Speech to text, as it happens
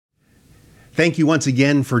Thank you once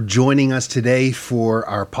again for joining us today for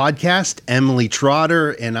our podcast. Emily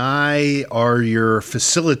Trotter and I are your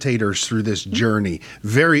facilitators through this journey.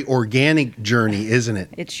 Very organic journey, isn't it?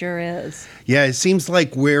 It sure is. Yeah, it seems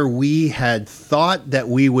like where we had thought that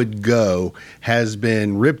we would go has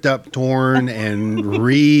been ripped up, torn, and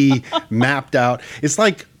re-mapped out. It's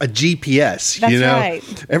like a GPS, That's you know?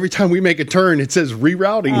 right. Every time we make a turn, it says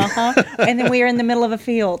rerouting. And then we are in the middle of a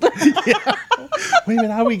field. Wait a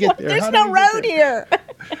minute, how do we get there? There's How do no we get road there?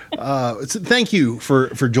 here. So thank you for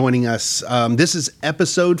joining us. This is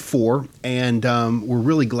episode 4, and we're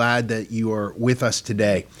really glad that you are with us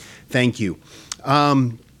today. Thank you.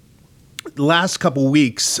 The last couple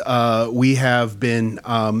weeks, we have been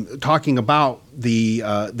talking about the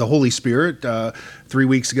Holy Spirit. 3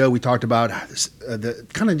 weeks ago, we talked about the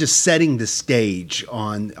kind of just setting the stage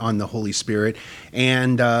on the Holy Spirit,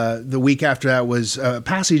 and the week after that was a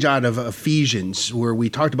passage out of Ephesians where we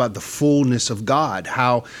talked about the fullness of God.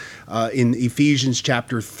 How in Ephesians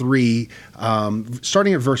chapter 3,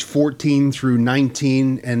 starting at verse 14 through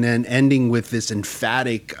 19, and then ending with this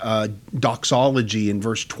emphatic doxology in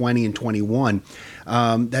verse 20 and 21.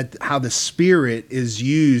 That how the Spirit is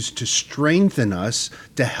used to strengthen us,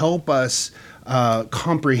 to help us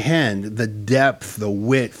comprehend the depth, the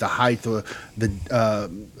width, the height, the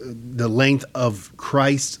length of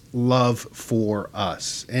Christ's love for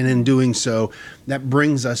us, and in doing so, that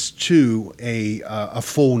brings us to a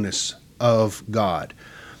fullness of God.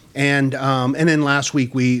 And then last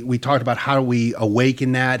week we talked about how we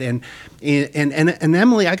awaken that, and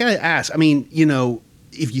Emily, I gotta ask. I mean, you know,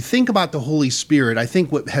 if you think about the Holy Spirit, I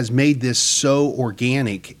think what has made this so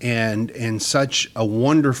organic and such a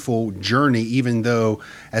wonderful journey, even though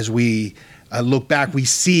as we look back, we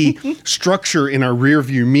see structure in our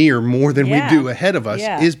rearview mirror more than we do ahead of us,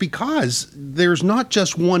 is because there's not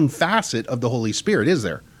just one facet of the Holy Spirit, is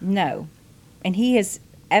there? No. And he has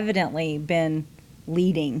evidently been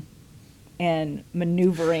leading and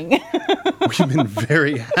maneuvering. We've been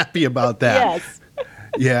very happy about that. Yes.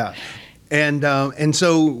 Yeah. And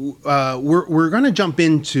so we're going to jump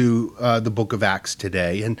into the book of Acts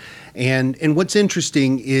today, and what's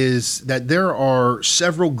interesting is that there are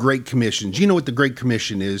several Great Commissions. You know what the Great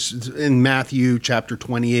Commission is? It's in Matthew chapter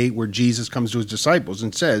 28, where Jesus comes to his disciples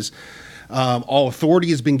and says, all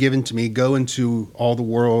authority has been given to me. Go into all the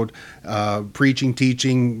world, preaching,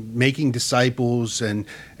 teaching, making disciples, and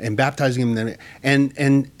baptizing them.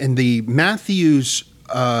 And the Matthew's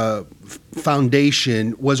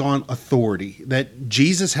foundation was on authority, that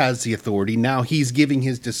Jesus has the authority. Now he's giving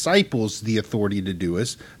his disciples the authority to do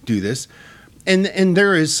this. And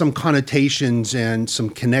there is some connotations and some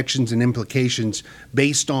connections and implications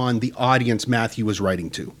based on the audience Matthew was writing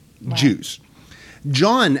to, wow. Jews.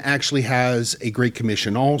 John actually has a Great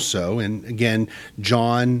Commission also. And again,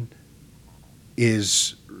 John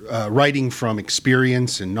is writing from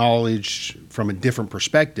experience and knowledge from a different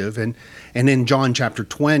perspective. And in John chapter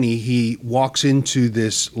 20, he walks into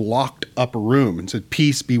this locked upper room and said,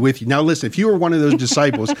 "Peace be with you." Now listen, if you were one of those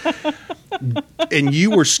disciples and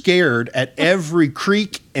you were scared at every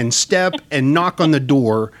creak and step and knock on the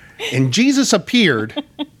door and Jesus appeared,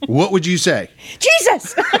 what would you say?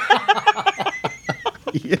 Jesus!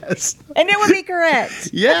 Yes. And it would be correct.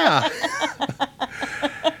 Yeah.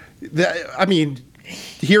 I mean,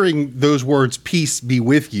 hearing those words, "Peace be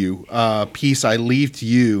with you," "Peace I leave to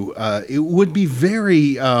you," it would be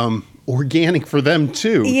very organic for them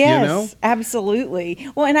too. Yes, you know? Absolutely.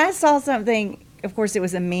 Well, and I saw something, of course, it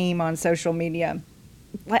was a meme on social media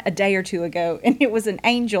like a day or two ago, and it was an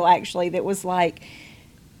angel actually that was like,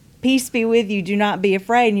 "Peace be with you, do not be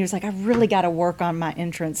afraid." And he was like, "I really got to work on my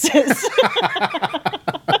entrances."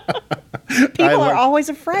 People are always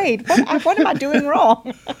afraid. What am I doing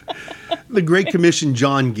wrong? The Great Commission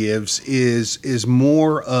John gives is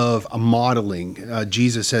more of a modeling.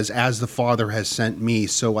 Jesus says, "As the Father has sent me,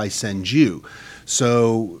 so I send you."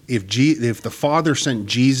 So if the Father sent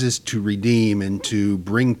Jesus to redeem and to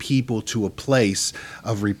bring people to a place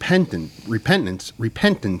of repentance,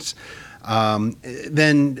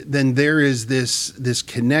 then there is this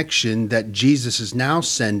connection that Jesus is now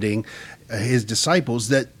sending his disciples,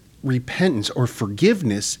 that repentance or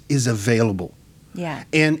forgiveness is available. Yeah.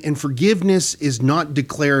 And forgiveness is not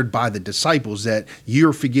declared by the disciples that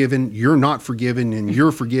you're forgiven, you're not forgiven, and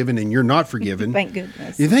you're forgiven, and you're not forgiven. Thank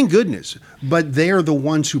goodness. Yeah, thank goodness. But they are the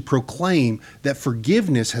ones who proclaim that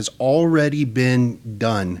forgiveness has already been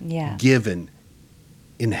done, given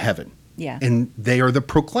in heaven. Yeah. And they are the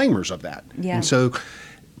proclaimers of that. Yeah. And so,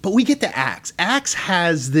 but we get to Acts. Acts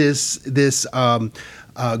has this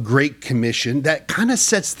Great Commission that kind of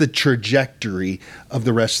sets the trajectory of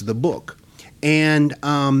the rest of the book. We're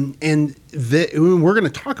going to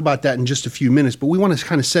talk about that in just a few minutes, but we want to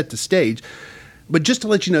kind of set the stage. But just to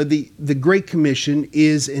let you know, the Great Commission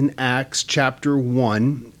is in Acts chapter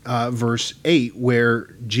 1, verse 8, where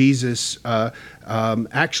Jesus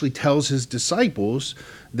actually tells his disciples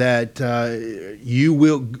that you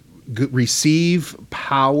will receive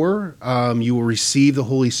power, you will receive the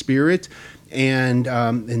Holy Spirit, and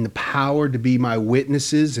the power to be my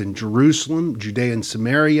witnesses in Jerusalem, Judea and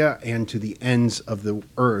Samaria, and to the ends of the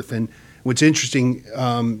earth. And what's interesting,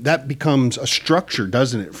 that becomes a structure,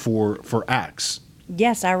 doesn't it, for Acts?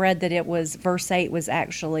 Yes, I read that it was verse 8 was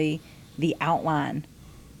actually the outline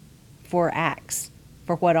for Acts,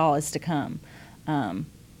 for what all is to come.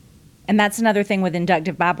 And that's another thing with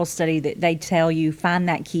inductive Bible study, that they tell you, find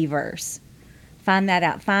that key verse. Find that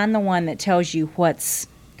out. Find the one that tells you what's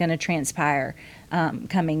going to transpire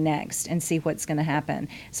coming next, and see what's going to happen.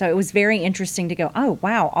 So it was very interesting to go, oh,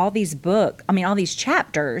 wow, all these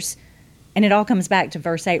chapters, and it all comes back to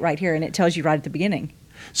verse 8 right here, and it tells you right at the beginning.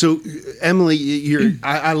 So, Emily,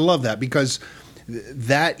 I love that, because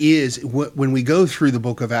that is when we go through the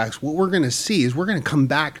book of Acts, what we're going to see is we're going to come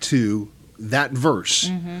back to that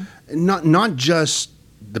verse, not just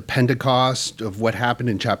the Pentecost of what happened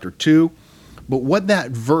in chapter 2, but what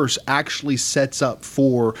that verse actually sets up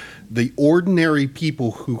for the ordinary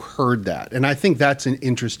people who heard that. And I think that's an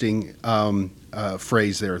interesting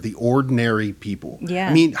phrase there, the ordinary people. Yeah.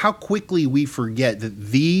 I mean, how quickly we forget that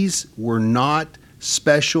these were not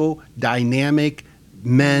special, dynamic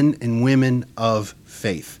men and women of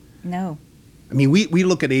faith. No. I mean, we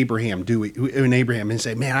look at Abraham, and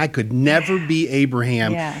say, man, I could never be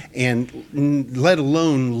Abraham, and let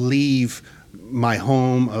alone leave my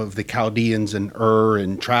home of the Chaldeans and Ur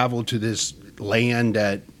and travel to this land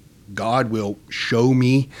that God will show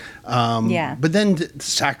me. But then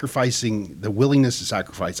the willingness to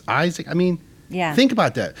sacrifice Isaac. I mean, think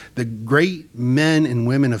about that. The great men and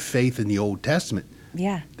women of faith in the Old Testament.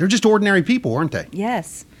 Yeah. They're just ordinary people, aren't they?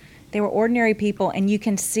 Yes. They were ordinary people, and you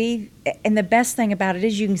can see, and the best thing about it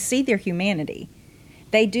is you can see their humanity.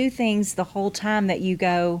 They do things the whole time that you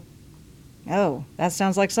go, oh, that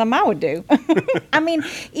sounds like something I would do. I mean,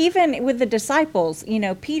 even with the disciples,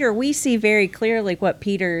 Peter, we see very clearly what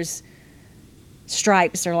Peter's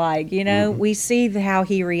stripes are like. We see how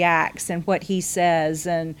he reacts and what he says,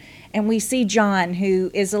 and we see John, who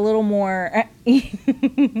is a little more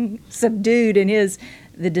subdued, and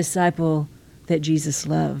the disciple that Jesus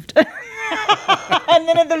loved. And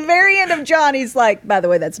then at the very end of John, he's like, by the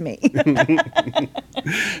way, that's me.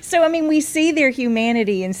 So, I mean, we see their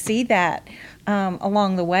humanity and see that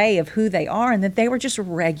along the way of who they are, and that they were just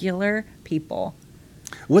regular people.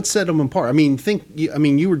 What set them apart? I mean,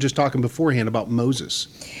 you were just talking beforehand about Moses.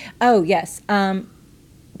 Oh, yes.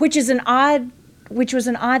 Which was an odd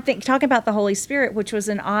thing. Talking about the Holy Spirit,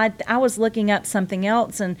 I was looking up something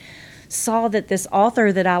else and saw that this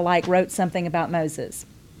author that I like wrote something about Moses.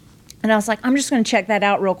 And I was like, I'm just going to check that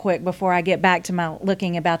out real quick before I get back to my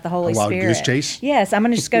looking about the Holy Spirit. Wild goose chase? Yes, I'm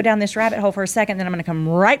going to just go down this rabbit hole for a second, then I'm going to come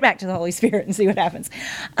right back to the Holy Spirit and see what happens.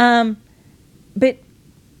 But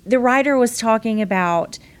the writer was talking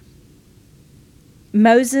about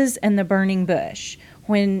Moses and the burning bush.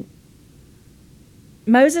 When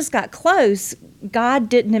Moses got close, God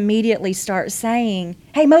didn't immediately start saying,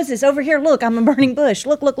 hey, Moses, over here, look, I'm a burning bush.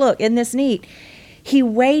 Look, isn't this neat? He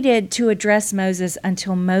waited to address Moses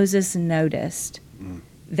until Moses noticed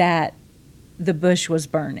that the bush was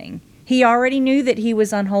burning. He already knew that he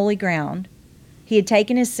was on holy ground. He had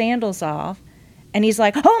taken his sandals off, and he's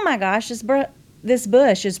like, oh my gosh, this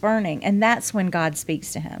bush is burning. And that's when God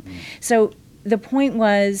speaks to him. So the point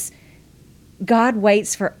was, God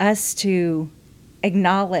waits for us to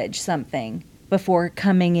acknowledge something before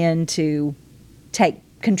coming in to take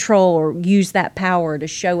control or use that power to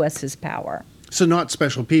show us his power. So not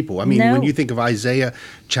special people. I mean, No. When you think of Isaiah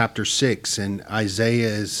chapter 6, and Isaiah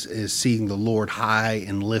is seeing the Lord high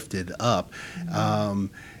and lifted up,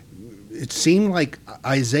 it seemed like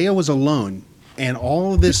Isaiah was alone, and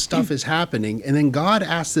all of this stuff is happening. And then God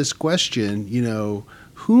asked this question,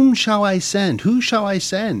 whom shall I send? Who shall I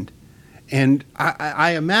send? And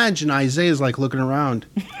I imagine Isaiah's like looking around.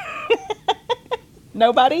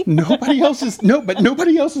 Nobody? Nobody else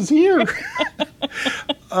is here.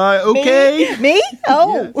 Okay. Me?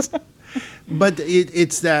 Oh. Yes. But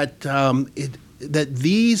it's that that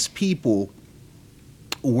these people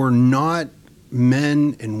were not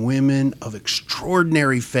men and women of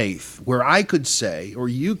extraordinary faith, where I could say, or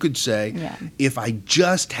you could say, if I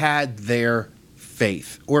just had their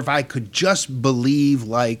faith, or if I could just believe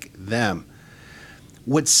like them.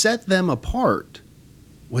 What set them apart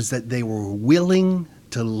was that they were willing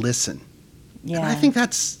to listen. And I Yeah. think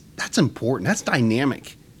that's important. That's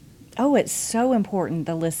dynamic. Oh, it's so important,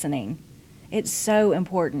 the listening. It's so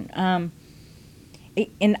important. And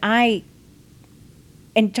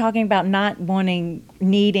talking about not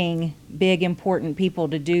needing big, important people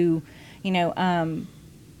to do,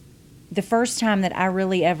 the first time that I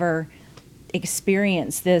really ever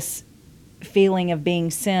experienced this feeling of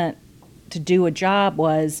being sent to do a job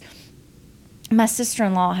was my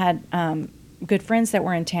sister-in-law had good friends that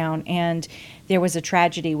were in town, and there was a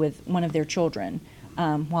tragedy with one of their children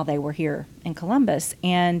while they were here in Columbus.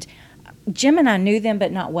 And Jim and I knew them,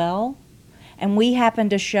 but not well. And we happened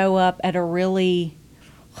to show up at a really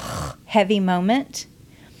heavy moment.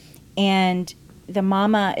 And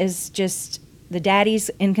the daddy's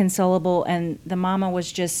inconsolable, and the mama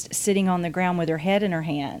was just sitting on the ground with her head in her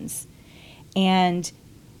hands. And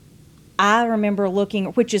I remember looking,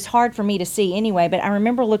 which is hard for me to see anyway, but I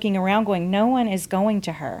remember looking around going, no one is going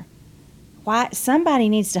to her. Why? Somebody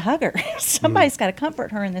needs to hug her. Somebody's got to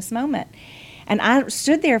comfort her in this moment. And I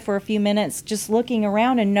stood there for a few minutes just looking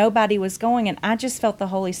around, and nobody was going. And I just felt the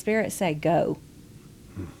Holy Spirit say, go.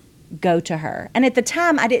 Go to her. And at the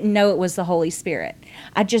time, I didn't know it was the Holy Spirit.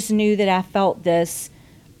 I just knew that I felt this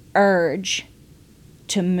urge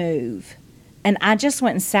to move. And I just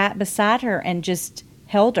went and sat beside her and just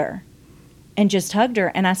held her and just hugged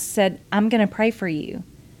her. And I said, I'm going to pray for you.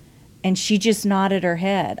 And she just nodded her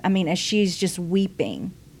head. I mean, as she's just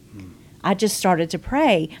weeping, I just started to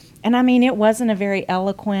pray. And I mean, it wasn't a very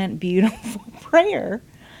eloquent, beautiful prayer.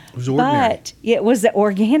 It was ordinary. But it was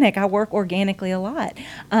organic. I work organically a lot.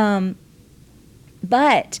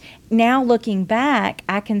 But now looking back,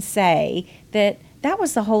 I can say that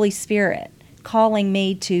was the Holy Spirit calling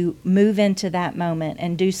me to move into that moment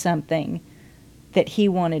and do something that He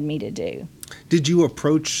wanted me to do. Did you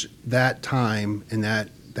approach that time and that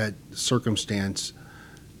circumstance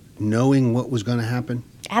knowing what was going to happen?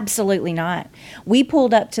 Absolutely not. We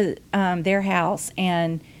pulled up to their house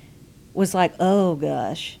and was like, oh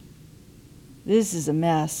gosh, this is a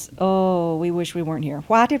mess. Oh, we wish we weren't here.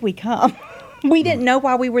 Why did we come? We didn't know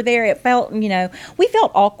why we were there. It felt, we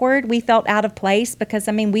felt awkward. We felt out of place because,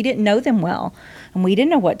 we didn't know them well. And we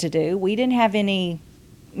didn't know what to do. We didn't have any,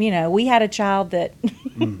 we had a child that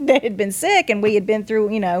that had been sick, and we had been through,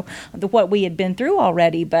 what we had been through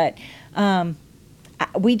already. But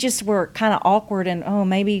we just were kind of awkward and,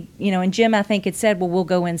 maybe, and Jim, I think, had said, well, we'll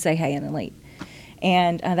go in, say hey, and then leave.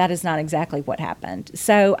 And that is not exactly what happened.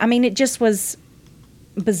 So, it just was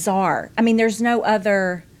bizarre. There's no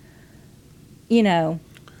other,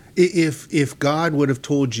 If God would have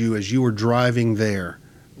told you as you were driving there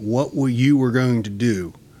what you were going to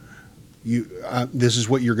do, this is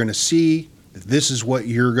what you're going to see. This is what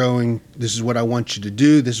I want you to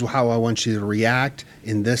do. This is how I want you to react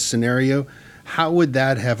in this scenario. How would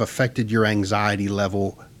that have affected your anxiety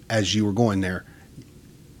level as you were going there?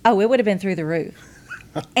 Oh, it would have been through the roof.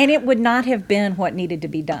 And it would not have been what needed to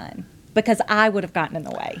be done because I would have gotten in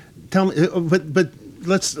the way. Tell me, but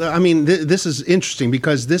let's, this is interesting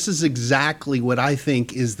because this is exactly what I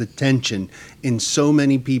think is the tension in so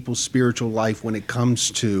many people's spiritual life when it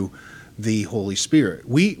comes to the Holy Spirit.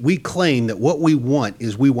 We claim that what we want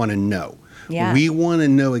is we want to know. Yeah. We want to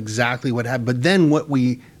know exactly what happened. But then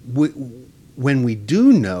when we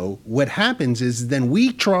do know, what happens is then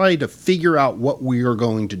we try to figure out what we are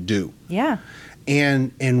going to do. Yeah.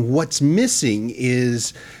 And what's missing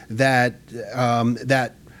is that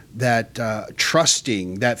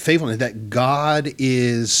trusting, that faithfulness, that God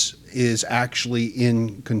is actually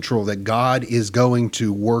in control, that God is going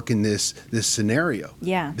to work in this scenario.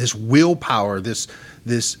 Yeah. This willpower, this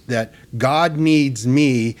that God needs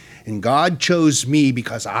me and God chose me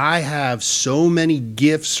because I have so many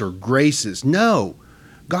gifts or graces. No.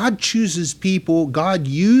 God chooses people, God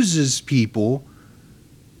uses people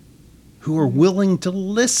who are willing to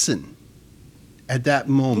listen at that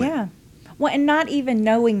moment. Yeah. Well, and not even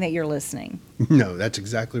knowing that you're listening. No, that's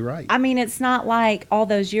exactly right. It's not like all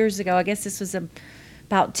those years ago. I guess this was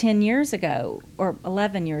about 10 years ago or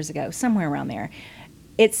 11 years ago, somewhere around there.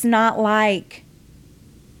 It's not like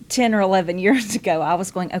 10 or 11 years ago I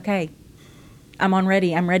was going, okay, I'm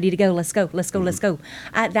ready to go. Let's go.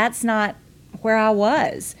 That's not where I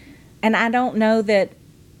was. And I don't know that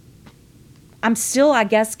I'm still, I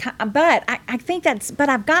guess, but I think but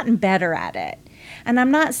I've gotten better at it. And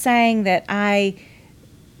I'm not saying that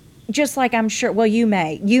just like I'm sure, well, you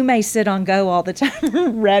may sit on go all the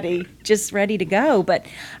time, ready to go, but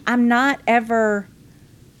I'm not ever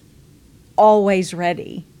always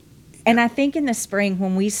ready. And I think in the spring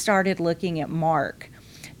when we started looking at Mark,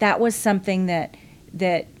 that was something that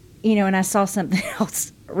and I saw something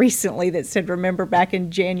else recently that said, remember back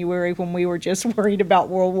in January when we were just worried about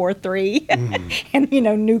World War III and,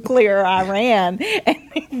 nuclear Iran.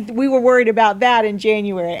 And we were worried about that in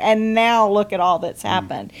January. And now look at all that's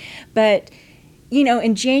happened. But,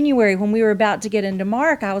 in January when we were about to get into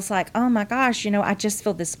Mark, I was like, oh my gosh, I just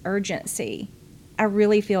feel this urgency. I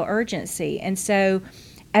really feel urgency. And so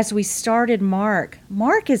as we started Mark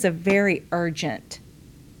is a very urgent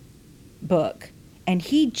book. And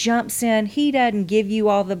he jumps in. He doesn't give you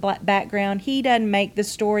all the background. He doesn't make the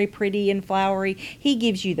story pretty and flowery. He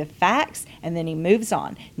gives you the facts, and then he moves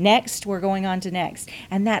on. Next, we're going on to next.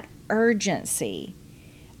 And that urgency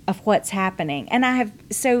of what's happening. And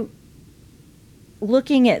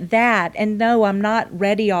looking at that, and no, I'm not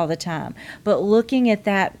ready all the time, but looking at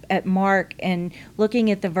that, at Mark, and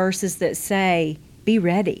looking at the verses that say, be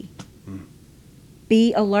ready,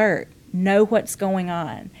 be alert, know what's going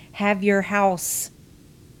on, have your house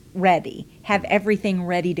ready, have everything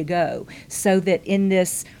ready to go, so that in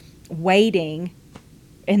this waiting,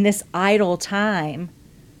 in this idle time,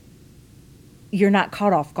 you're not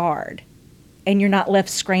caught off guard and you're not left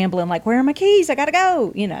scrambling like, where are my keys? I gotta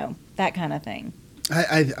go, that kind of thing.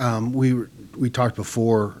 We talked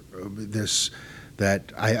before this,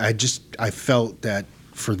 that I felt that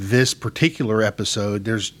for this particular episode,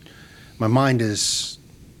 my mind is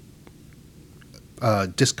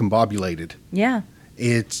discombobulated. Yeah.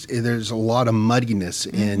 There's a lot of muddiness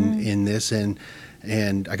in this, and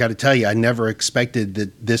I got to tell you, I never expected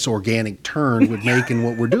that this organic turn would make in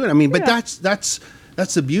what we're doing. I mean, but that's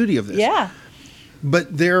the beauty of this. Yeah.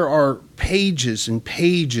 But there are pages and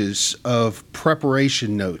pages of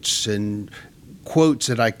preparation notes and quotes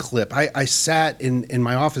that I clip. I sat in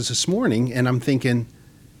my office this morning and I'm thinking,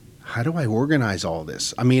 how do I organize all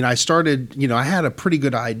this? I mean, I started, I had a pretty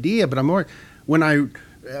good idea, but when I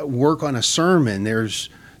work on a sermon,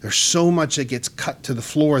 there's so much that gets cut to the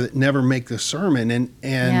floor that never make the sermon.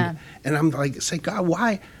 And I'm like, say, God,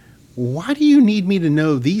 why do you need me to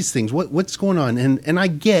know these things? What's going on? And I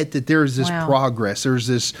get that there's this progress. There's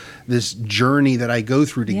this journey that I go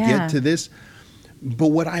through to get to this. But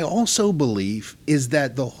what I also believe is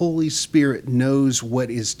that the Holy Spirit knows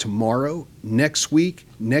what is tomorrow, next week,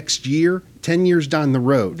 next year, 10 years down the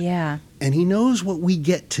road. Yeah. And he knows what we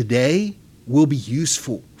get today will be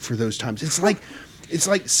useful for those times. It's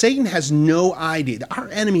like Satan has no idea. Our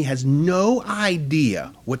enemy has no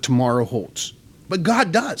idea what tomorrow holds. But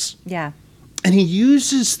God does. Yeah. And he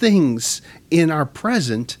uses things in our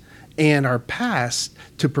present and our past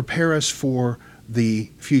to prepare us for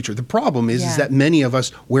the future. The problem is that many of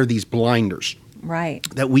us wear these blinders. Right.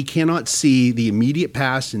 That we cannot see the immediate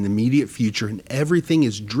past and the immediate future, and everything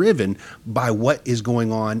is driven by what is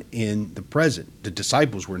going on in the present. The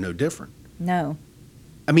disciples were no different. No.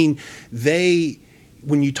 I mean,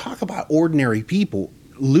 when you talk about ordinary people,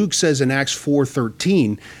 Luke says in Acts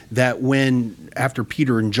 4:13 that after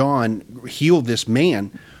Peter and John healed this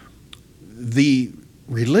man, the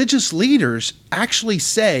religious leaders actually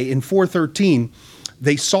say in 4:13,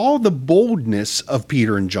 they saw the boldness of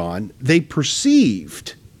Peter and John. They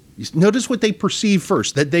perceived, notice what they perceived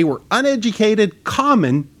first, that they were uneducated,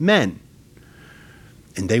 common men.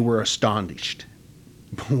 And they were astonished.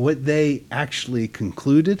 But what they actually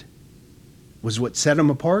concluded was what set them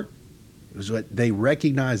apart. It was what they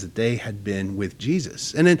recognized that they had been with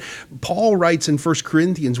Jesus. And then Paul writes in 1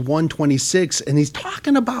 Corinthians 1:26, and he's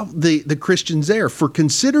talking about the Christians there. For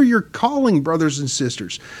consider your calling, brothers and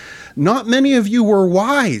sisters. Not many of you were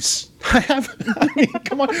wise.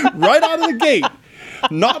 Come on, right out of the gate.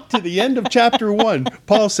 Not to the end of chapter 1.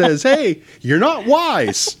 Paul says, hey, you're not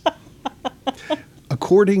wise.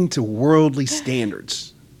 According to worldly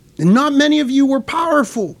standards. And not many of you were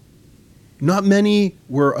powerful. Not many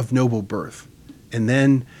were of noble birth. And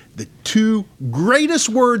then the two greatest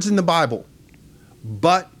words in the Bible,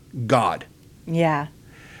 but God. Yeah.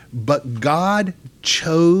 But God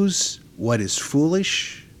chose what is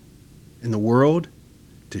foolish in the world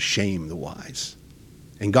to shame the wise.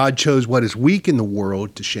 And God chose what is weak in the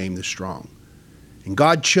world to shame the strong. And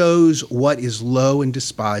God chose what is low and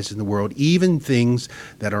despised in the world, even things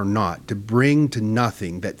that are not, to bring to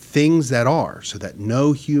nothing that things that are, so that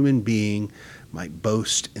no human being might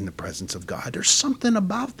boast in the presence of God. There's something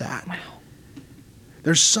about that. Wow.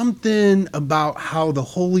 There's something about how the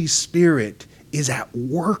Holy Spirit is at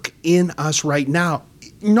work in us right now,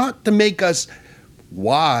 not to make us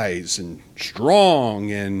wise and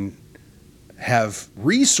strong and have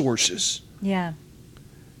resources. Yeah.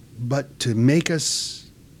 But to make us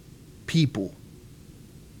people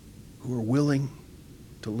who are willing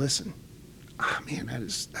to listen. Man,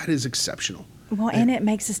 that is exceptional. Well, and it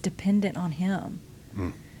makes us dependent on him.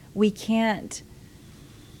 We can't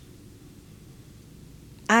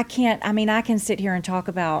I can't, I mean, I can sit here and talk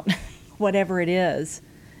about whatever it is.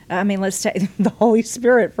 I mean, let's take the Holy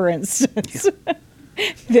Spirit, for instance,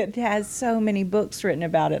 that has so many books written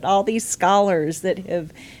about it, all these scholars that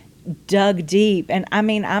have dug deep. And I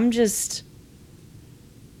mean, who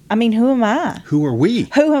am I? Who are we?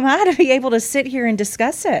 Who am I to be able to sit here and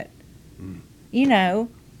discuss it? You know,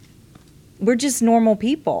 we're just normal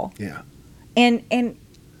people. Yeah. And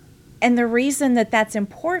the reason that that's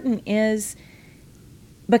important is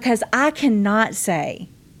because I cannot say,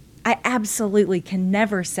 I absolutely can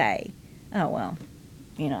never say, oh, well,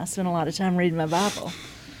 you know, I spent a lot of time reading my Bible.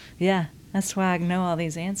 Yeah, that's why I know all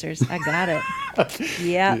these answers. I got it.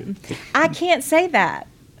 Yeah. I can't say that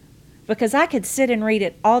because I could sit and read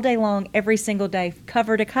it all day long, every single day,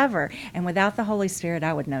 cover to cover. And without the Holy Spirit,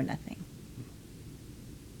 I would know nothing.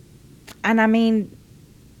 And I mean,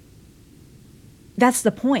 that's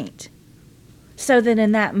the point. So that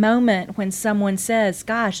in that moment when someone says,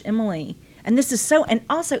 gosh, Emily, and this is so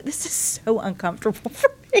uncomfortable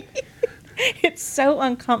for me. It's so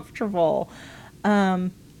uncomfortable. You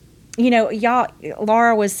know,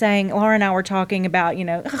 Laura and I were talking about, you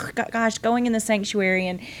know, gosh, going in the sanctuary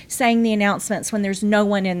and saying the announcements when there's no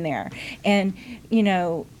one in there. And, you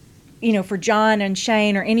know, for John and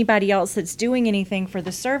Shane or anybody else that's doing anything for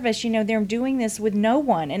the service, you know, they're doing this with no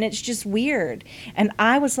one, and it's just weird. And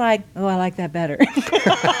I was like, oh, I like that better.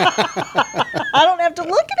 I don't have to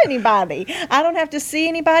look at anybody. I don't have to see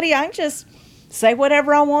anybody. I can just say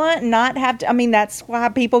whatever I want and not have to. I mean, that's why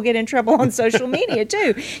people get in trouble on social media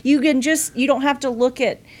too. You don't have to look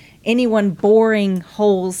at anyone boring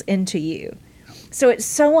holes into you. So it's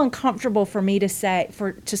so uncomfortable for me to say,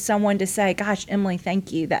 to someone to say, gosh, Emily,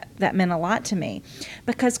 thank you. That meant a lot to me.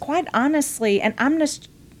 Because quite honestly, and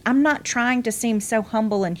I'm not trying to seem so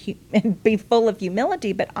humble and be full of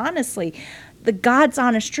humility, but honestly, the God's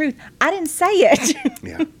honest truth, I didn't say it.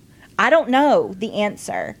 Yeah. I don't know the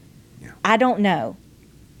answer. Yeah. I I don't know.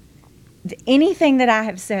 Anything that I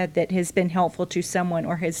have said that has been helpful to someone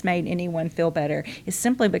or has made anyone feel better is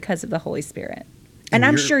simply because of the Holy Spirit. And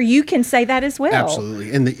I'm sure you can say that as well.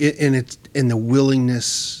 Absolutely. And it's in the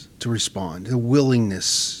willingness to respond, the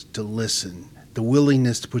willingness to listen, the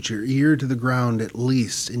willingness to put your ear to the ground at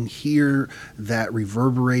least and hear that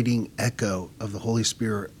reverberating echo of the Holy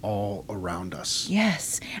Spirit all around us.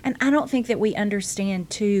 Yes. And I don't think that we understand,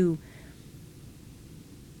 too,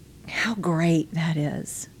 how great that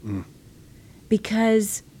is.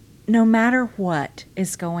 Because no matter what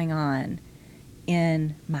is going on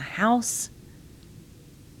in my house,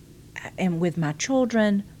 and with my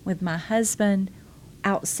children, with my husband,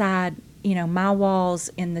 outside, you know, my walls,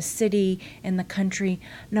 in the city, in the country,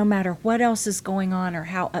 no matter what else is going on or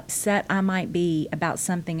how upset I might be about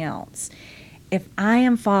something else, if I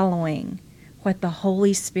am following what the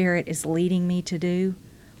Holy Spirit is leading me to do,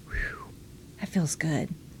 that feels good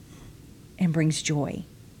and brings joy.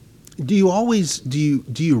 Do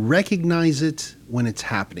you recognize it when it's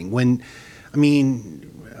happening?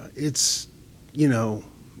 It's, you know,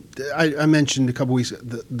 I mentioned a couple weeks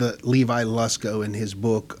ago the Levi Lusko in his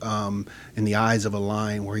book, In the Eyes of a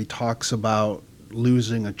Lion, where he talks about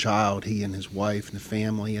losing a child, he and his wife and the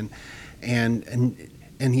family, and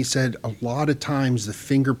he said a lot of times the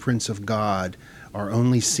fingerprints of God are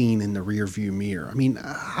only seen in the rearview mirror. I mean,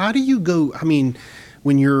 how do you go? I mean,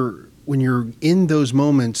 when you're in those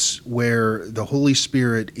moments where the Holy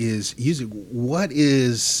Spirit is using, what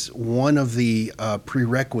is one of the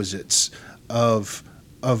prerequisites of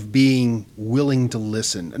being willing to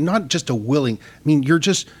listen? Not just a willing,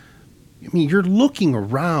 you're looking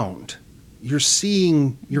around, you're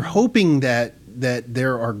seeing, you're hoping that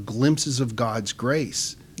there are glimpses of God's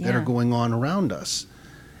grace that are going on around us.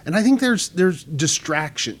 And I think there's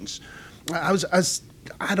distractions.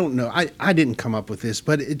 I don't know. I didn't come up with this,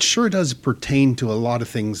 but it sure does pertain to a lot of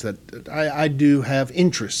things that I do have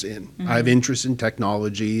interests in. Mm-hmm. I have interest in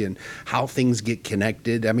technology and how things get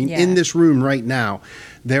connected. I mean, in this room right now,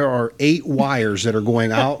 there are 8 wires that are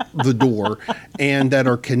going out the door and that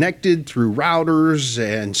are connected through routers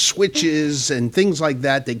and switches and things like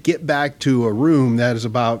that get back to a room that is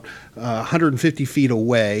about 150 feet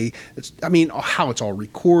away. How it's all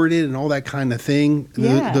recorded and all that kind of thing,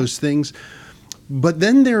 those things. But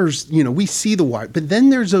then there's, we see the wire, but then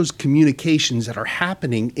there's those communications that are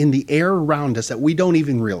happening in the air around us that we don't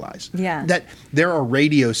even realize. Yeah. That there are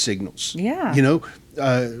radio signals. Yeah.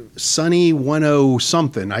 Sunny 10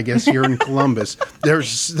 something, I guess, here in Columbus.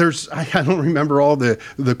 There's I don't remember all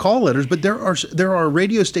the call letters, but there are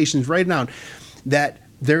radio stations right now that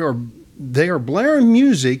they are blaring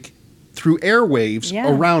music through airwaves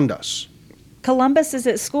around us. Columbus is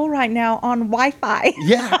at school right now on Wi-Fi.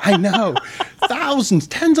 Yeah, I know. Thousands,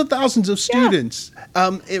 tens of thousands of students.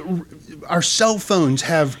 Our cell phones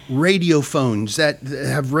have radio phones that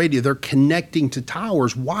have radio. They're connecting to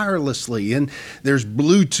towers wirelessly. And there's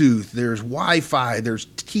Bluetooth, there's Wi-Fi, there's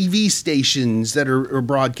TV stations that are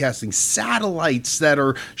broadcasting, satellites that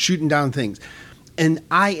are shooting down things. And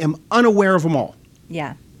I am unaware of them all.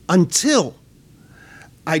 Yeah. Until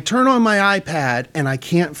I turn on my iPad and I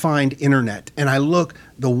can't find internet, and I look,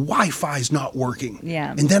 the Wi-Fi's not working.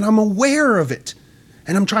 Yeah. And then I'm aware of it,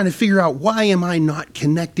 and I'm trying to figure out, why am I not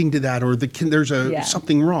connecting to that, or there's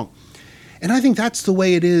something wrong. And I think that's the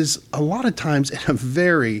way it is a lot of times, in a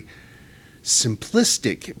very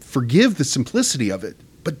simplistic, forgive the simplicity of it,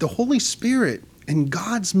 but the Holy Spirit and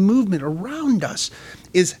God's movement around us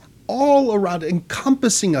is all around,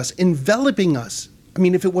 encompassing us, enveloping us. I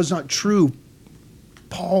mean, if it was not true,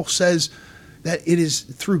 Paul says that it is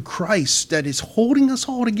through Christ that is holding us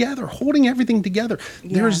all together, holding everything together.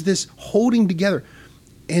 Yeah. There's this holding together.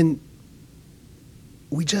 And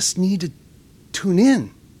we just need to tune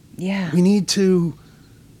in. Yeah. We need to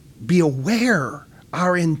be aware.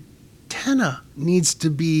 Our antenna needs to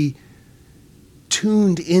be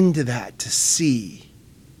tuned into that to see.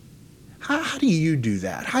 How do you do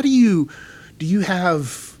that? How do you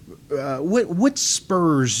have, what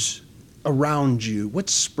spurs around you?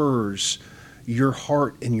 What spurs your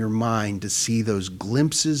heart and your mind to see those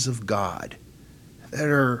glimpses of God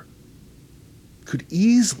that could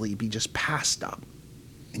easily be just passed up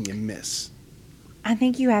and you miss? I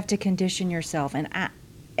think you have to condition yourself. And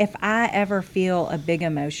if I ever feel a big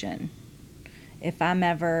emotion, if I'm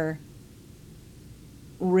ever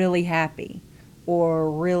really happy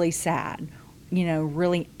or really sad,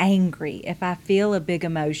 really angry, if I feel a big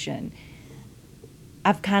emotion,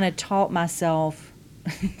 I've kind of taught myself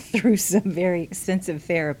through some very extensive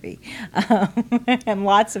therapy and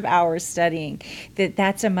lots of hours studying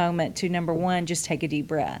that's a moment to, number one, just take a deep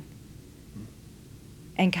breath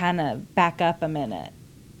and kind of back up a minute.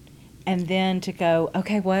 And then to go,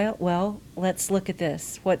 okay, well, let's look at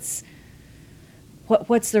this. What's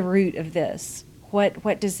the root of this?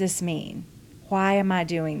 What does this mean? Why am I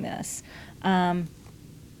doing this?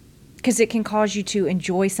 Because it can cause you to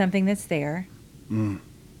enjoy something that's there.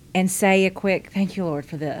 And say a quick, thank you, Lord,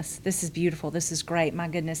 for this. This is beautiful. This is great. My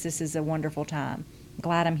goodness, this is a wonderful time.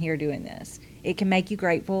 Glad I'm here doing this. It can make you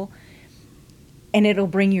grateful, and it'll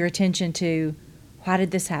bring your attention to, why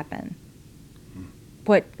did this happen?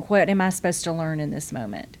 What am I supposed to learn in this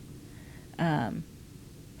moment?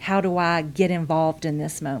 How do I get involved in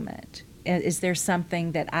this moment? Is there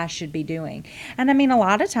something that I should be doing? And I mean, a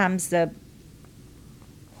lot of times the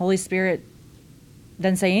Holy Spirit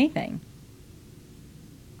doesn't say anything.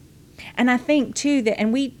 And I think too that,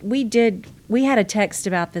 and we had a text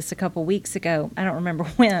about this a couple weeks ago. I don't remember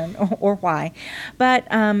when or why, but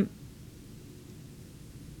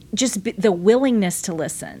just the willingness to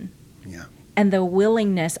listen. Yeah. And the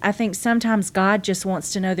willingness. I think sometimes God just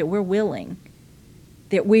wants to know that we're willing,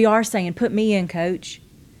 that we are saying, put me in, Coach.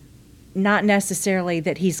 Not necessarily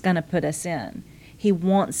that He's going to put us in. He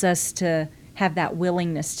wants us to have that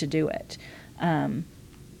willingness to do it.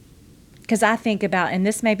 Because I think about, and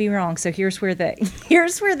this may be wrong, so here's where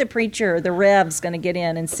the preacher, the Rev's going to get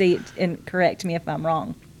in and see it and correct me if I'm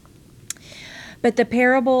wrong. But the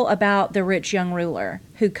parable about the rich young ruler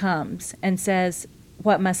who comes and says,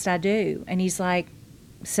 what must I do? And he's like,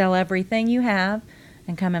 sell everything you have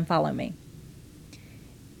and come and follow me.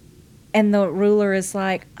 And the ruler is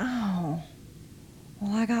like, oh,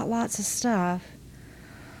 well, I got lots of stuff.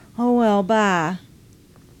 Oh, well, bye.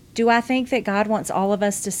 Do I think that God wants all of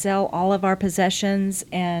us to sell all of our possessions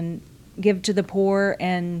and give to the poor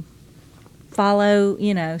and follow,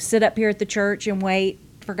 sit up here at the church and wait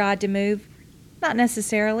for God to move? Not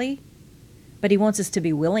necessarily. But He wants us to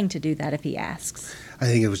be willing to do that if He asks. I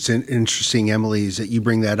think it was interesting, Emily, is that you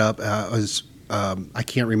bring that up. I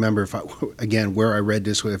can't remember where I read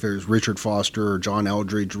this, if it was Richard Foster or John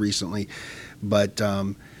Eldridge recently, but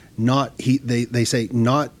they say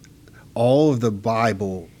not all of the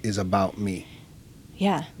Bible is about me.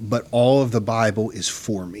 Yeah. But all of the Bible is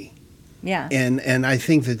for me. Yeah. And I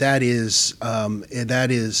think that is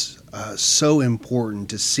so important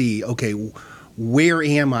to see. Okay, where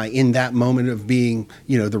am I in that moment of being,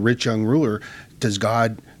 the rich young ruler? Does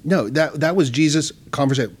God? No, that was Jesus'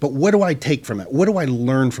 conversation. But what do I take from it? What do I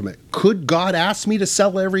learn from it? Could God ask me to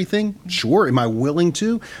sell everything? Sure. Am I willing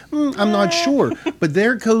to? I'm not sure. But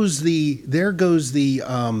there goes the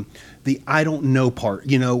I don't know part.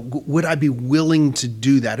 Would I be willing to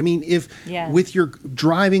do that? I mean, with your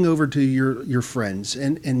driving over to your friends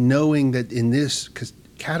and knowing that in this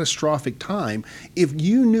catastrophic time, if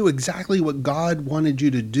you knew exactly what God wanted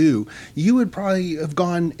you to do, you would probably have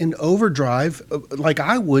gone in overdrive like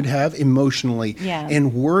I would have emotionally Yeah.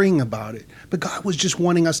 and worrying about it. But God was just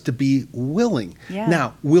wanting us to be willing. Yeah.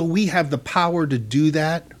 Now, will we have the power to do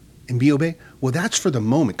that and be obeyed? Well, that's for the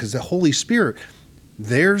moment, because the Holy Spirit,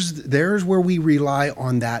 there's where we rely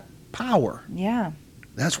on that power. Yeah.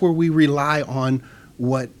 That's where we rely on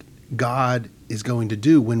what God is going to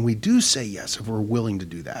do when we do say yes, if we're willing to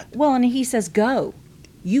do that. Well, and he says, go.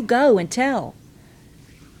 You go and tell.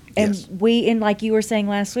 And Yes. and like you were saying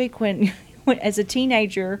last week, when as a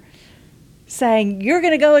teenager, saying you're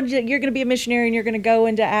going to go and you're going to be a missionary and you're going to go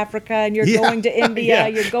into Africa and you're Yeah. going to India, Yeah.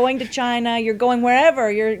 you're going to China, you're going wherever,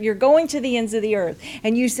 you're going to the ends of the earth,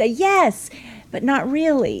 and you say yes, but not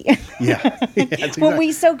really. Yeah. That's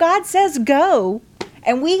So God says go,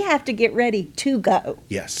 and we have to get ready to go.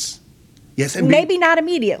 Yes. Yes. And Maybe not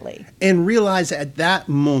immediately. and realize at that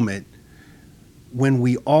moment when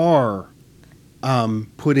we are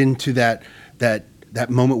put into that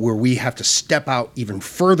moment where we have to step out even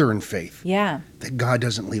further in faith, Yeah. that God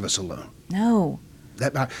doesn't leave us alone. No.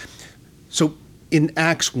 So in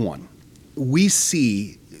Acts 1, we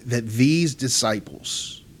see that these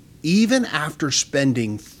disciples, even after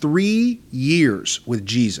spending 3 years with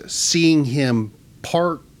Jesus, seeing him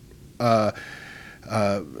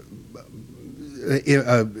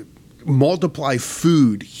multiply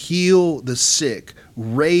food, heal the sick,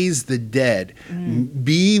 raise the dead,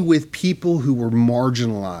 be with people who were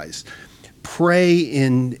marginalized, pray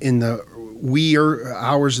in the wee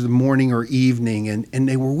hours of the morning or evening, and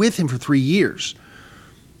they were with him for 3 years.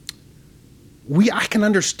 I can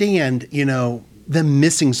understand, them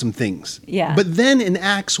missing some things. Yeah. But then in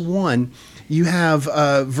Acts 1, you have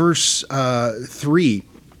verse 3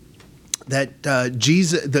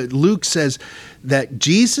 that Luke says that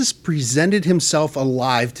Jesus presented himself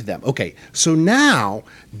alive to them. Okay, so now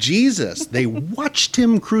Jesus, they watched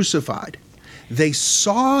him crucified. They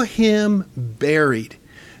saw him buried.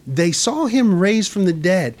 They saw him raised from the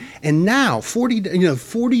dead. And now, 40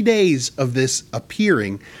 days of this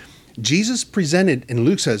appearing, Jesus presented, and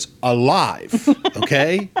Luke says, alive.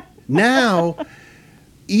 Okay? Now,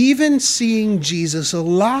 even seeing Jesus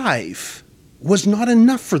alive was not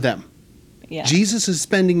enough for them. Yeah. Jesus is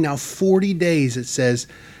spending now 40 days, it says,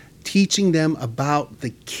 teaching them about the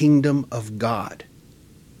kingdom of God.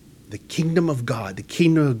 The kingdom of God, the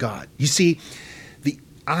kingdom of God. You see, the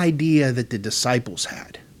idea that the disciples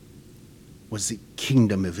had was the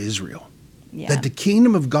kingdom of Israel. Yeah. That the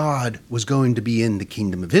kingdom of God was going to be in the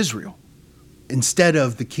kingdom of Israel, instead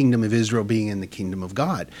of the kingdom of Israel being in the kingdom of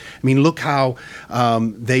God. I mean, look how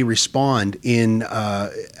they respond in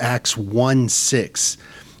Acts 1:6.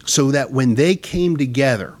 So that when they came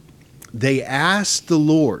together, they asked the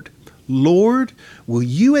Lord, Lord, will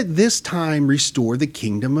you at this time restore the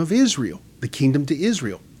kingdom of Israel, the kingdom to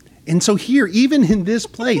Israel? And so here, even in this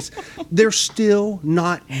place, they're still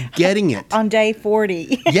not getting it. On day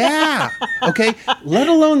 40. Yeah. Okay. Let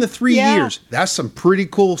alone the 3 Yeah. years. That's some pretty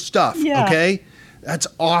cool stuff. Yeah. Okay. That's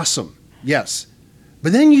awesome. Yes.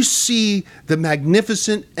 But then you see the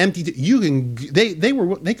magnificent empty tomb.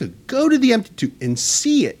 They could go to the empty tomb and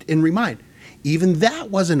see it and remind. Even that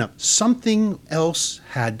wasn't enough. Something else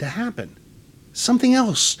had to happen. Something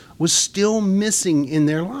else was still missing in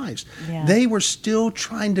their lives. Yeah. They were still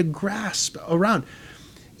trying to grasp around.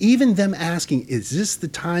 Even them asking, is this the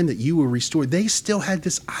time that you will restore? They still had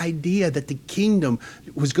this idea that the kingdom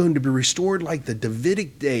was going to be restored like the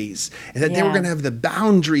Davidic days, and that they were Yeah. going to have the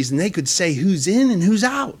boundaries, and they could say who's in and who's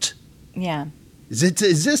out. Yeah. Is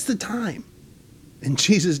this the time? And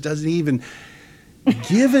Jesus doesn't even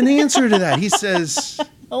give an answer to that. He says,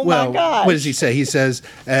 Oh my gosh. what does he say? He says,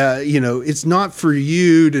 it's not for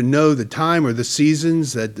you to know the time or the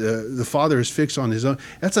seasons that the Father has fixed on his own.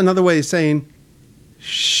 That's another way of saying,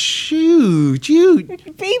 shoot,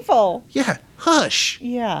 People. yeah, hush,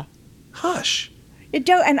 Yeah. hush.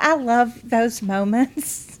 And I love those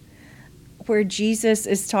moments where Jesus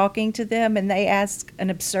is talking to them and they ask an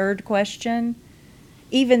absurd question,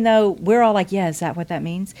 even though we're all like, yeah, is that what that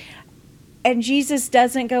means? And Jesus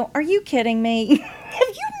doesn't go, are you kidding me? Have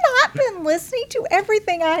you not been listening to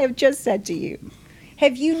everything I have just said to you?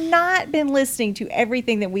 Have you not been listening to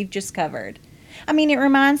everything that we've just covered? I mean, it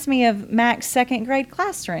reminds me of Mac's second grade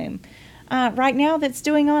classroom right now that's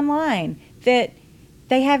doing online, that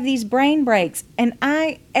they have these brain breaks. And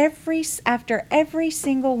after every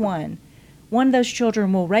single one of those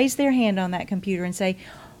children will raise their hand on that computer and say,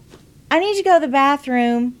 I need to go to the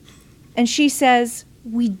bathroom. And she says,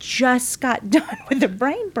 we just got done with a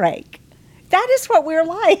brain break. That is what we're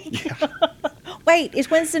like. Wait,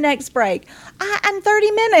 when's the next break? I'm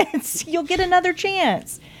 30 minutes. You'll get another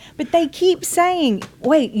chance. But they keep saying,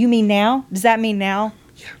 wait, you mean now? Does that mean now?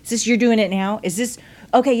 Is this, you're doing it now? Is this,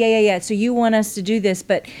 okay, yeah. So you want us to do this,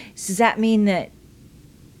 but does that mean that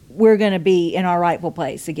we're going to be in our rightful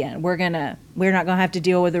place again? We're not going to have to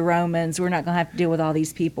deal with the Romans. We're not going to have to deal with all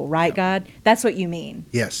these people, right, God? That's what you mean.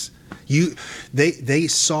 Yes. They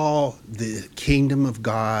saw the kingdom of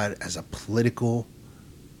God as a political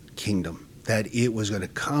kingdom, that it was going to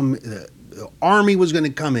come, the army was going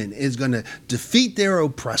to come in, is going to defeat their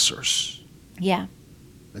oppressors. Yeah.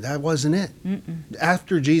 But that wasn't it. Mm-mm.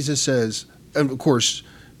 After Jesus says, and of course,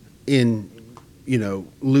 in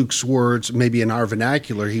Luke's words, maybe in our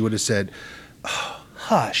vernacular, he would have said, oh,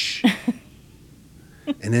 hush.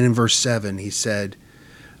 And then in verse 7, he said,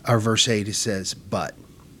 or verse 8, he says, but.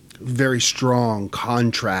 Very strong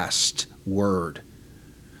contrast word.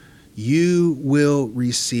 You will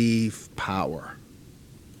receive power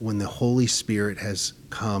when the Holy Spirit has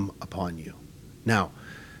come upon you. Now,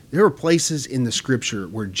 there are places in the scripture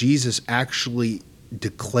where Jesus actually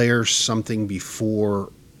declares something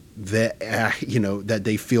before that, that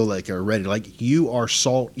they feel like are ready. Like, you are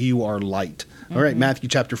salt, you are light. Mm-hmm. All right, Matthew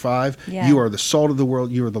chapter 5. Yeah. You are the salt of the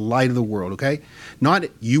world, you are the light of the world, okay? Not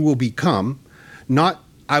you will become, not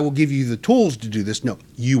I will give you the tools to do this. No,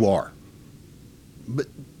 you are. But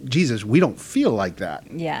Jesus, we don't feel like that.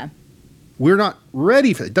 Yeah. We're not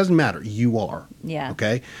ready for it. It doesn't matter. You are. Yeah.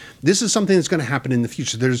 Okay. This is something that's going to happen in the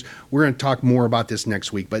future. We're going to talk more about this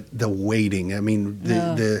next week. But the waiting. I mean,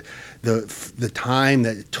 the time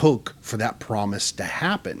that it took for that promise to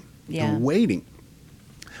happen. Yeah. The waiting.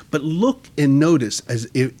 But look and notice, as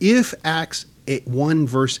if Acts 1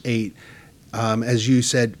 verse 8, as you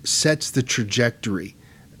said, sets the trajectory.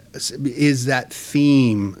 Is that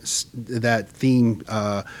theme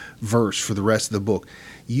verse for the rest of the book.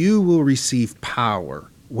 You will receive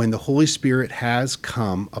power when the Holy Spirit has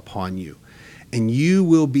come upon you, and you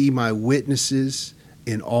will be my witnesses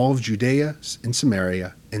in all of Judea and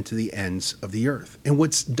Samaria and to the ends of the earth. And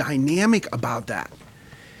what's dynamic about that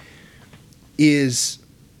is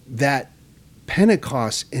that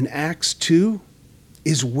Pentecost in Acts 2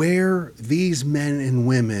 is where these men and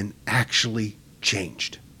women actually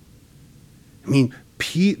changed. I mean,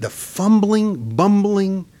 the fumbling,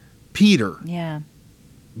 bumbling Peter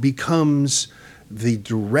becomes the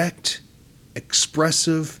direct,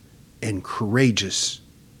 expressive, and courageous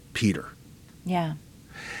Peter. Yeah.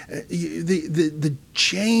 The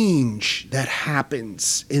change that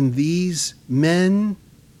happens in these men,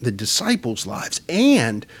 the disciples' lives,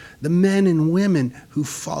 and the men and women who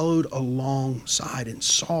followed alongside and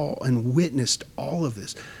saw and witnessed all of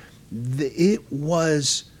this, it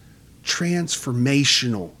was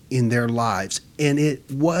transformational in their lives. And it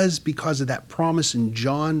was because of that promise in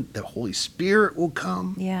John, the Holy Spirit will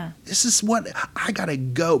come. Yeah. This is what I got to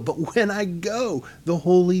go. But when I go, the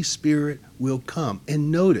Holy Spirit will come. And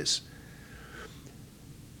notice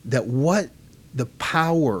that what the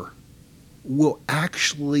power will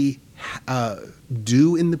actually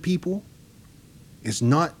do in the people is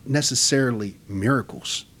not necessarily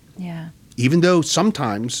miracles. Yeah. Even though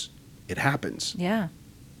sometimes it happens. Yeah.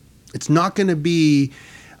 It's not going to be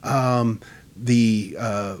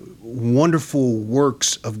the wonderful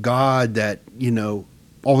works of God that,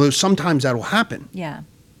 although sometimes that will happen. Yeah.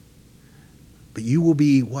 But you will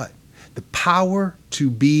be what? The power to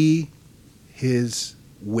be his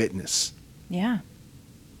witness. Yeah.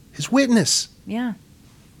 His witness. Yeah.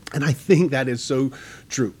 And I think that is so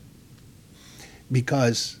true.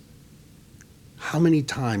 Because how many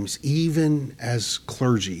times, even as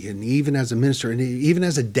clergy and even as a minister and even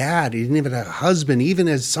as a dad, and even a husband, even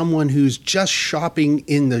as someone who's just shopping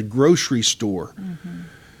in the grocery store,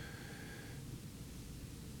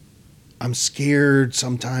 I'm scared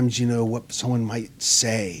sometimes, what someone might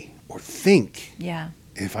say or think. Yeah.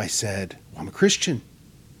 If I said, well, I'm a Christian.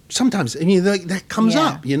 Sometimes, that comes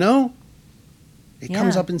up, It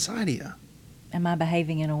comes up inside of you. Am I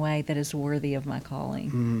behaving in a way that is worthy of my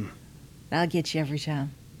calling? That'll get you every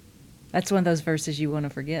time. That's one of those verses you want to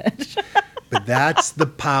forget. But that's the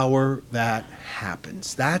power that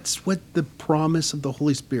happens. That's what the promise of the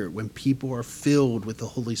Holy Spirit, when people are filled with the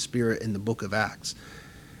Holy Spirit in the book of Acts,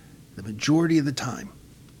 the majority of the time.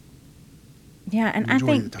 Yeah, and I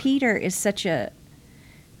think Peter is such a...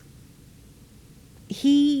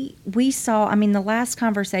 we saw, the last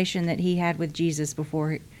conversation that he had with Jesus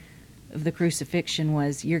before of the crucifixion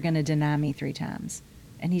was, you're going to deny me 3 times.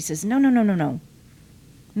 And he says, no.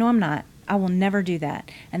 No, I'm not. I will never do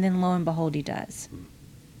that. And then lo and behold, he does.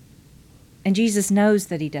 And Jesus knows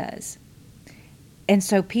that he does. And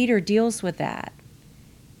so Peter deals with that.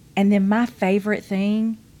 And then my favorite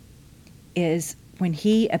thing is when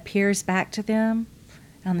he appears back to them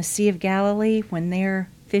on the Sea of Galilee when they're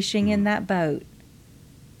fishing in that boat.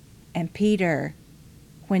 And Peter,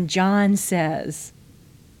 when John says,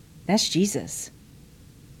 "That's Jesus,"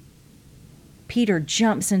 Peter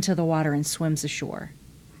jumps into the water and swims ashore.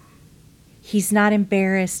 He's not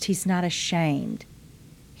embarrassed. He's not ashamed.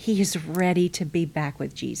 He is ready to be back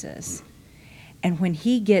with Jesus. And when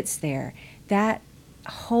he gets there, that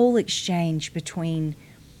whole exchange between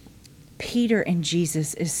Peter and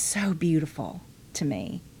Jesus is so beautiful to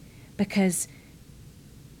me, because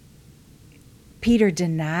Peter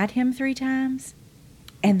denied him 3 times,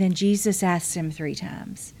 and then Jesus asked him 3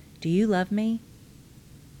 times, "Do you love me?"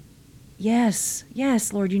 "Yes,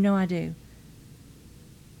 yes, Lord, you know I do."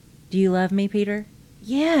 "Do you love me, Peter?"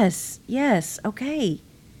 "Yes, yes, okay."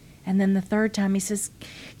 And then the 3rd time he says,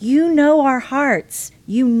 "You know our hearts.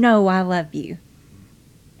 You know I love you."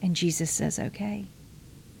 And Jesus says, "Okay."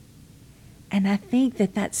 And I think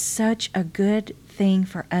that that's such a good thing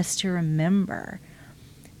for us to remember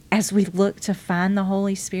as we look to find the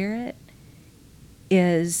Holy Spirit,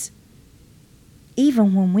 is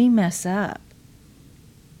even when we mess up,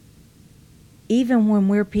 even when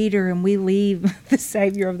we're Peter and we leave the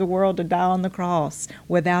Savior of the world to die on the cross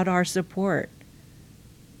without our support,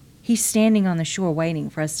 he's standing on the shore waiting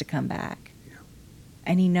for us to come back. Yeah.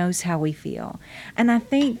 And he knows how we feel. And I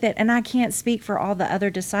think that, and I can't speak for all the other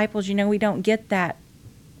disciples, we don't get that.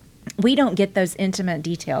 We don't get those intimate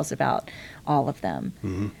details about all of them.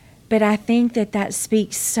 Mm-hmm. But I think that that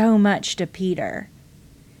speaks so much to Peter,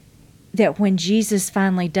 that when Jesus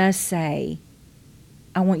finally does say,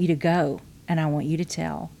 "I want you to go and I want you to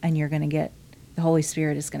tell, and you're going to get, the Holy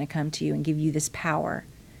Spirit is going to come to you and give you this power."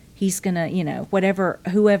 He's going to, whatever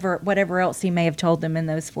else he may have told them in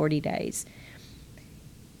those 40 days.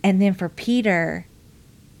 And then for Peter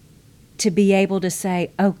to be able to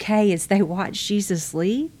say, okay, as they watch Jesus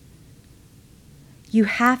leave, you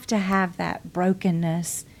have to have that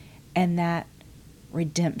brokenness and that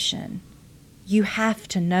redemption. You have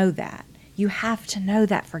to know that. You have to know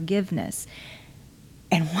that forgiveness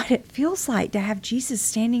and what it feels like to have Jesus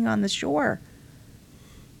standing on the shore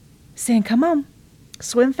saying, "Come on,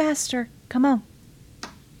 swim faster, come on."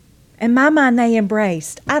 In my mind, they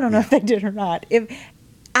embraced. I don't know if they did or not. If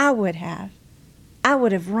I would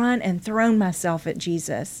have run and thrown myself at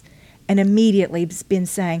Jesus and immediately been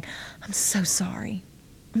saying, "I'm so sorry.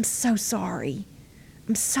 I'm so sorry.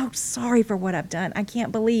 I'm so sorry for what I've done. I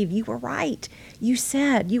can't believe you were right. You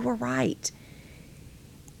said you were right."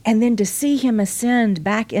 And then to see him ascend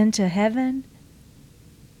back into heaven,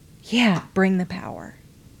 bring the power.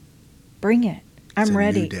 Bring it. I'm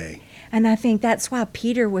ready. It's a new day. And I think that's why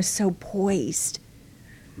Peter was so poised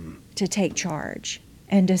to take charge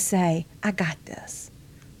and to say, "I got this.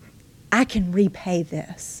 I can repay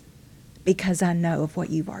this because I know of what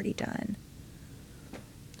you've already done."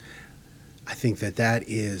 I think that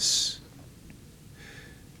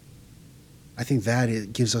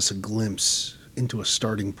it gives us a glimpse into a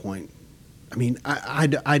starting point. I mean,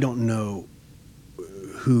 I don't know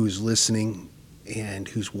who's listening and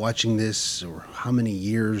who's watching this, or how many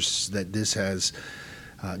years that this has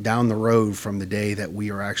down the road from the day that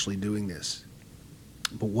we are actually doing this.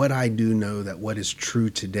 But what I do know, that what is true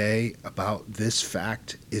today about this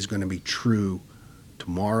fact is going to be true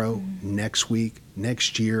tomorrow, next week,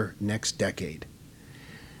 next year, next decade,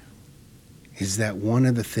 is that one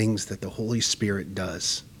of the things that the Holy Spirit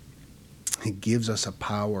does, it gives us a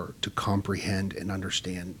power to comprehend and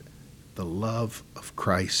understand the love of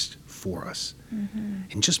Christ for us. Mm-hmm.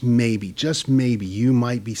 And just maybe you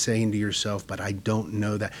might be saying to yourself, "But I don't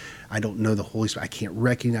know that. I don't know the Holy Spirit. I can't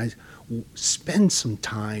recognize." Spend some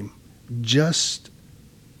time just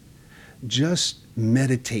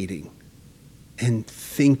meditating and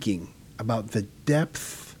thinking about the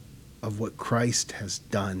depth of what Christ has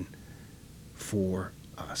done for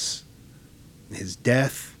us. His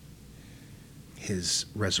death, his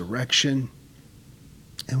resurrection,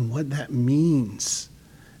 and what that means.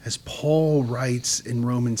 As Paul writes in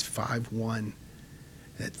Romans 5:1,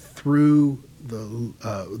 that through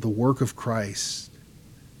the work of Christ,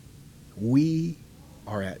 we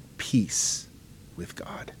are at peace with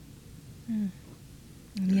God.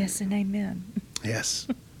 Yes and amen. Yes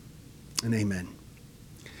and amen.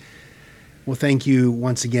 Well, thank you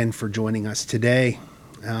once again for joining us today.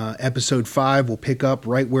 Episode 5 will pick up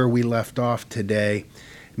right where we left off today.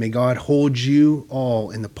 May God hold you all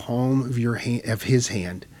in the palm of his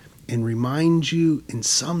hand, and remind you in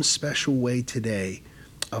some special way today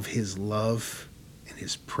of his love and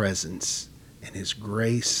his presence and his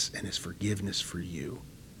grace and his forgiveness for you.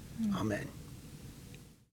 Amen.